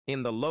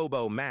In the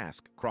Lobo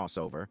Mask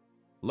crossover,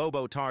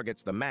 Lobo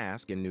targets the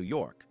Mask in New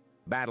York,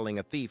 battling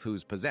a thief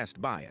who's possessed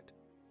by it.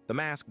 The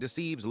Mask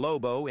deceives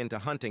Lobo into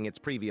hunting its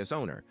previous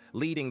owner,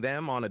 leading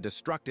them on a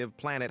destructive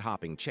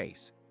planet-hopping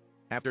chase.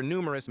 After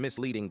numerous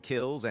misleading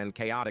kills and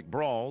chaotic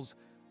brawls,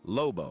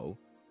 Lobo,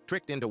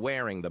 tricked into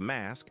wearing the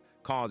Mask,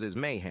 causes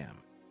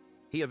mayhem.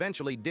 He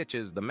eventually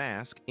ditches the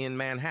Mask in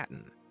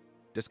Manhattan.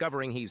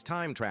 Discovering he's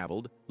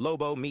time-traveled,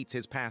 Lobo meets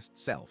his past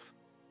self.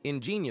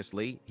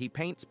 Ingeniously, he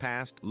paints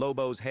past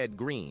Lobo's head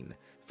green,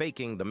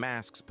 faking the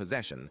Mask's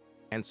possession,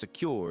 and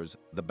secures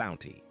the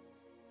bounty.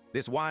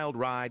 This wild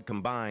ride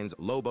combines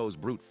Lobo's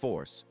brute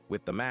force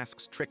with the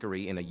Mask's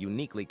trickery in a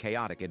uniquely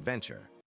chaotic adventure.